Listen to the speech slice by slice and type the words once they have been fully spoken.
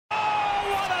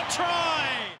try!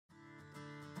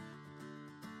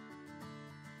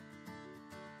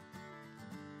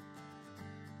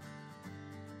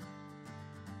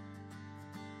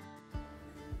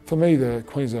 For me, the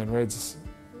Queensland Reds,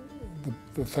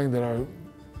 the thing that I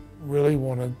really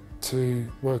wanted to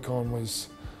work on was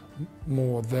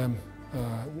more them,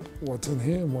 what's in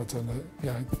here and what's in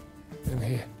in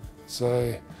here.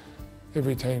 So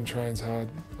every team trains hard,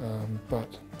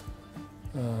 but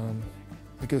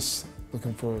I guess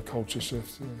looking for a culture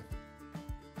shift. Yeah.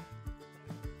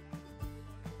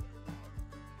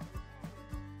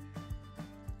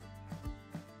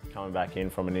 Coming back in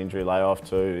from an injury layoff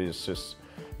too is just,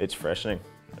 it's freshening.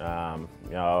 I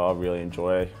really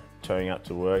enjoy turning up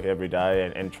to work every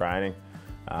day and training,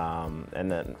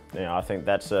 and then I think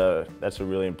that's a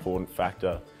really important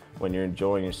factor when you're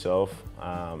enjoying yourself,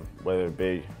 whether it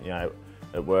be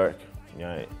at work,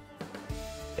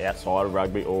 outside of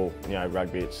rugby or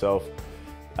rugby itself.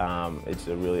 It's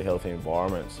a really healthy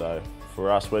environment. So for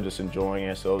us, we're just enjoying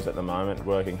ourselves at the moment,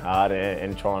 working hard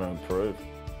and trying to improve.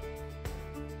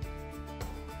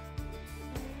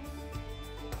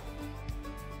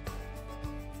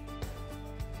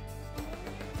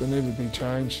 They need to be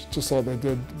changed, just like they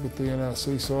did with the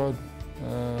NRC side.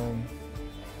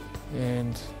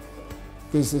 And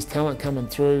there's this talent coming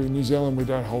through. In New Zealand, we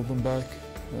don't hold them back.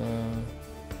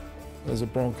 As a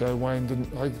Bronco,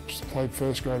 I played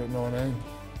first grade at 19,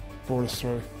 brought us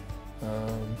through.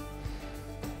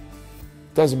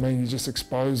 Doesn't mean you just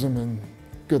expose them and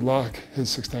good luck, here's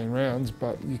 16 rounds,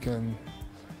 but you can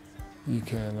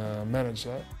manage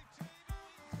that.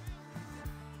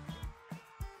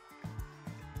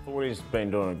 He's been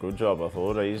doing a good job, I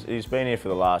thought. He's been here for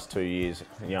the last 2 years,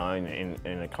 in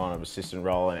a kind of assistant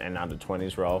role and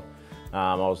under-20s role.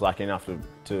 I was lucky enough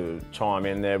to chime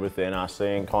in there with the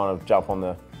NRC and kind of jump on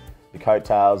the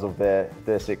coattails of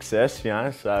their success,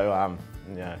 So,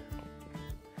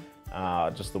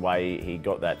 just the way he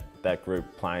got that group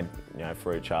playing,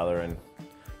 for each other, and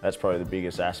that's probably the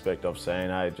biggest aspect I've seen,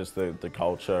 just the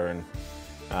culture, and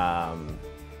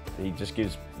he just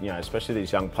gives, especially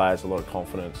these young players, a lot of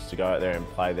confidence to go out there and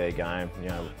play their game,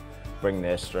 bring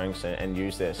their strengths and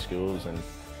use their skills, and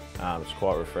it's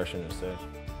quite refreshing to see.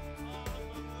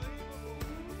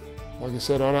 Like I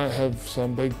said, I don't have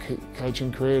some big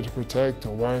coaching career to protect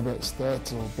or worry about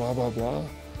stats or blah, blah, blah.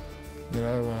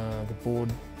 The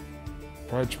board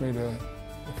approached me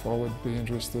if I would be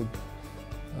interested,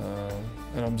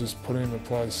 and I'm just putting into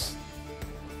place,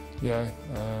 I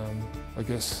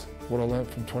guess, what I learnt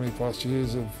from 20 plus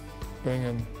years of being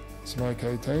in some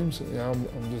OK teams.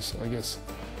 I'm just, I guess,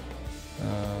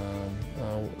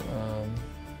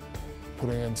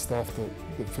 putting in stuff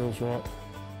that feels right.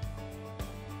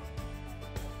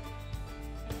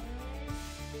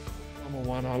 Number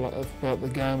one I love about the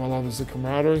game I love is the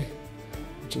camaraderie,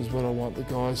 which is what I want the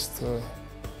guys to,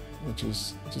 which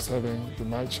is just having the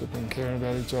mateship and caring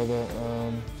about each other.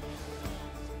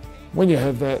 When you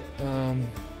have that,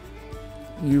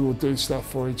 you will do stuff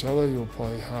for each other, you'll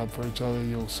play hard for each other,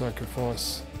 you'll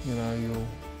sacrifice, and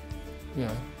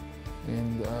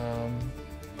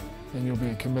you'll be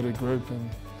a committed group, and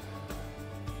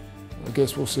I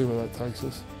guess we'll see where that takes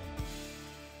us.